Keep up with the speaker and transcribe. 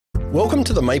Welcome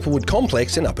to the Maplewood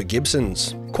complex in Upper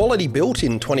Gibsons. Quality built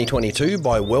in 2022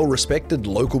 by well-respected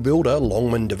local builder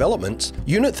Longman Developments,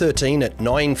 Unit 13 at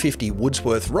 950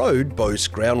 Woodsworth Road boasts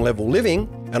ground level living,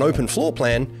 an open floor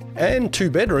plan, and 2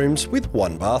 bedrooms with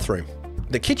 1 bathroom.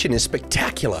 The kitchen is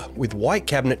spectacular with white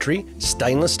cabinetry,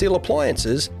 stainless steel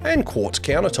appliances, and quartz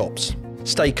countertops.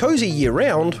 Stay cozy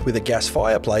year-round with a gas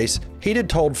fireplace, heated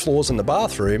tiled floors in the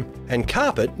bathroom, and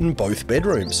carpet in both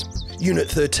bedrooms. Unit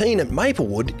 13 at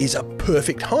Maplewood is a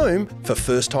perfect home for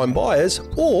first-time buyers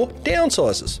or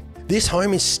downsizers. This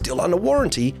home is still under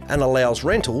warranty and allows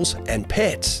rentals and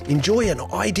pets. Enjoy an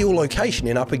ideal location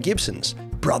in Upper Gibsons.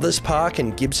 Brothers Park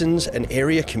and Gibsons and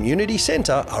Area Community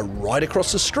Centre are right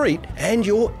across the street, and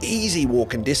you're easy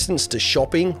walking distance to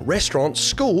shopping, restaurants,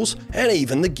 schools, and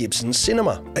even the Gibsons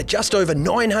Cinema. At just over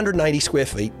 980 square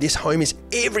feet, this home is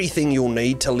everything you'll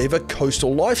need to live a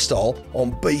coastal lifestyle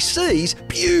on BC's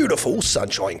beautiful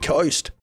Sunshine Coast.